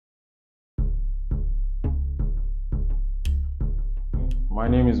My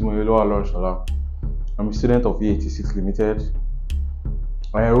name is Moyinoluwa. I'm a student of E86 Limited.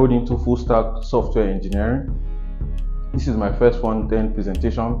 I enrolled into full stack software engineering. This is my first front-end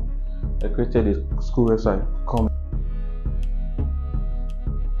presentation. I created a school website called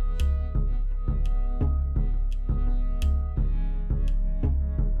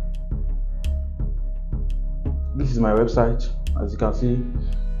This is my website. As you can see,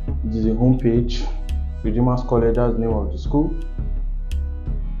 it is a home page. Redeemers College, that's the name of the school.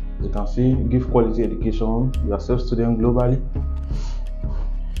 As you can see, give quality education. We are self-student globally.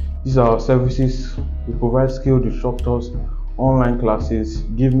 These are our services. We provide skilled instructors, online classes,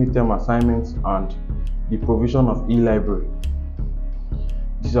 give midterm assignments, and the provision of e-library.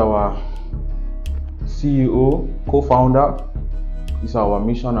 This is our CEO, co-founder. These are our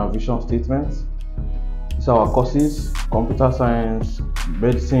mission and vision statements. These are our courses: computer science,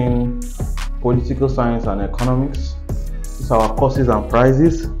 medicine, political science, and economics. These are our courses and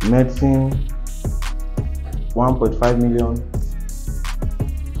prizes: medicine, 1.5 million.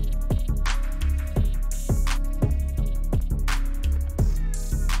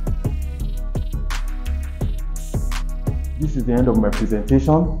 This is the end of my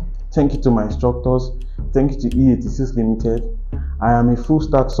presentation. Thank you to my instructors. Thank you to E86 Limited. I am a full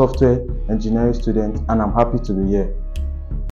stack software engineering student and I'm happy to be here.